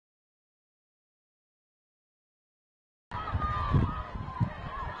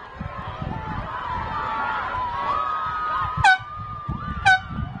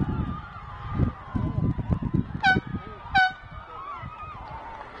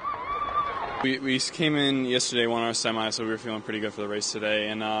We came in yesterday, won our semi, so we were feeling pretty good for the race today.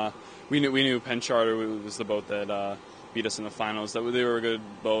 And we knew Penn Charter was the boat that beat us in the finals. That they were a good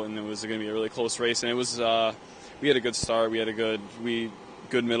boat, and it was going to be a really close race. And it was we had a good start. We had a good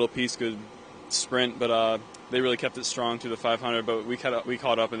middle piece, good sprint, but they really kept it strong through the 500. But we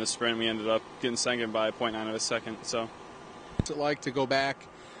caught up in the sprint. We ended up getting second by 0.9 of a second. So, what's it like to go back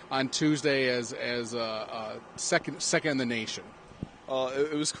on Tuesday as second in the nation?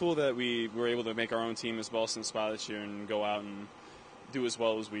 It was cool that we were able to make our own team as Ballston Spa this year and go out and do as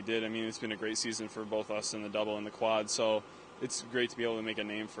well as we did. I mean, it's been a great season for both us in the double and the quad, so it's great to be able to make a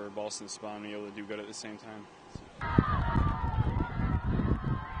name for Ballston Spa and be able to do good at the same time.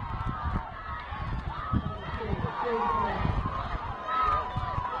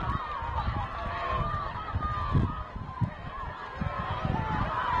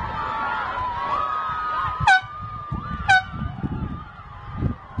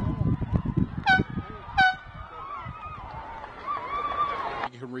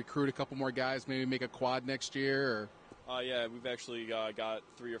 Recruit a couple more guys, maybe make a quad next year? Yeah, we've actually got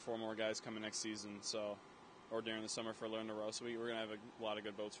 3 or 4 more guys coming next season, or during the summer for Learn to Row. So we're going to have a lot of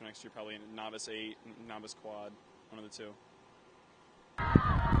good boats for next year, probably a Novice 8, Novice Quad, one of the two.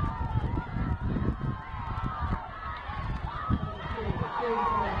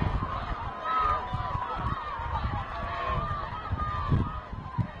 Thank you.